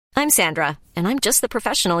I'm Sandra, and I'm just the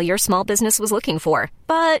professional your small business was looking for.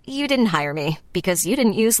 But you didn't hire me because you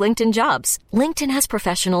didn't use LinkedIn Jobs. LinkedIn has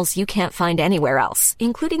professionals you can't find anywhere else,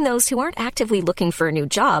 including those who aren't actively looking for a new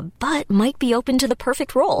job, but might be open to the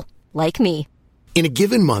perfect role, like me. In a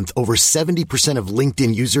given month, over 70% of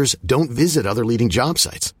LinkedIn users don't visit other leading job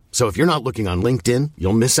sites. So if you're not looking on LinkedIn,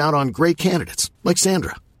 you'll miss out on great candidates like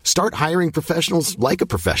Sandra. Start hiring professionals like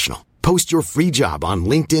a professional. Post your free job on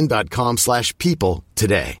linkedin.com/people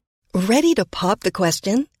today. Ready to pop the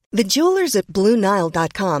question? The jewelers at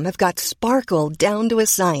BlueNile.com have got sparkle down to a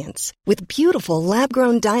science with beautiful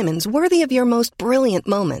lab-grown diamonds worthy of your most brilliant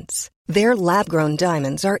moments. Their lab-grown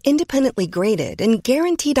diamonds are independently graded and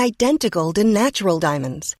guaranteed identical to natural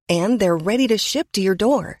diamonds, and they're ready to ship to your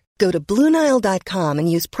door. Go to BlueNile.com and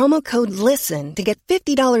use promo code LISTEN to get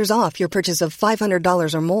 $50 off your purchase of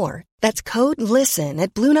 $500 or more. That's code LISTEN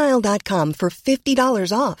at BlueNile.com for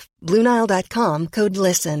 $50 off. BlueNile.com, code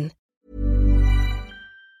LISTEN.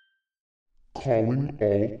 Calling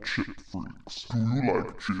all chip freaks. Do you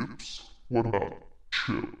like chips? What about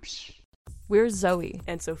chips? We're Zoe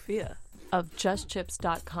and Sophia of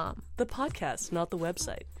JustChips.com, the podcast, not the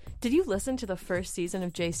website. Did you listen to the first season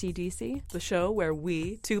of JCDC? The show where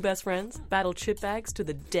we, two best friends, battle chip bags to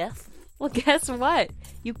the death? Well, guess what?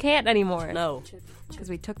 You can't anymore. No. Because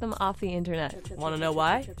we took them off the internet. Want to know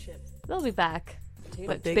why? They'll be back.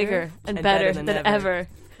 But bigger and better than ever.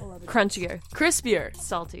 Crunchier. Crispier.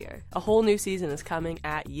 Saltier. A whole new season is coming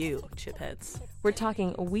at you, chipheads. We're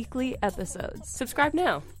talking weekly episodes. Subscribe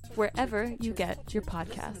now. Wherever you get your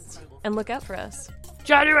podcasts. And look out for us.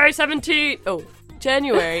 January 17th! Oh,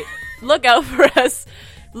 January. Look out for us.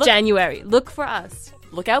 January. Look for us.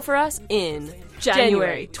 Look out for us in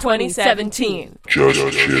January 2017.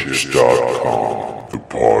 JustChips.com, the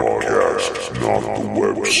podcast, not the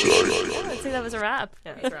website. I'd say that was a wrap.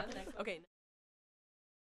 Yeah, that's a wrap. Okay.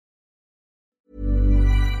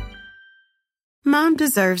 Mom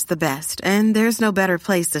deserves the best, and there's no better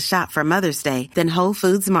place to shop for Mother's Day than Whole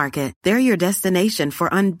Foods Market. They're your destination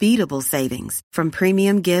for unbeatable savings, from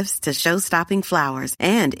premium gifts to show-stopping flowers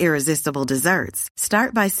and irresistible desserts.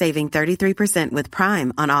 Start by saving 33% with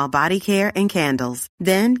Prime on all body care and candles.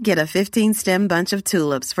 Then get a 15-stem bunch of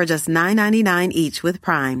tulips for just $9.99 each with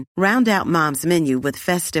Prime. Round out Mom's menu with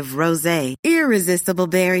festive rosé, irresistible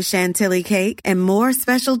berry chantilly cake, and more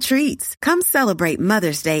special treats. Come celebrate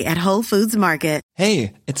Mother's Day at Whole Foods Market.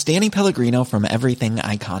 Hey, it's Danny Pellegrino from Everything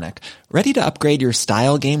Iconic. Ready to upgrade your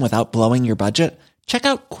style game without blowing your budget? Check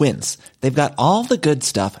out Quince. They've got all the good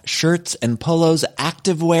stuff, shirts and polos,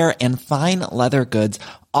 activewear, and fine leather goods,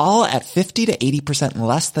 all at 50 to 80%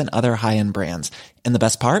 less than other high-end brands. And the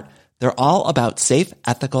best part? They're all about safe,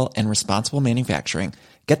 ethical, and responsible manufacturing.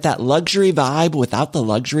 Get that luxury vibe without the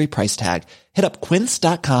luxury price tag. Hit up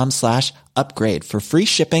quince.com/upgrade for free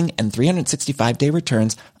shipping and 365-day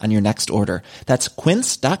returns on your next order. That's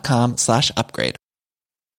quince.com/upgrade.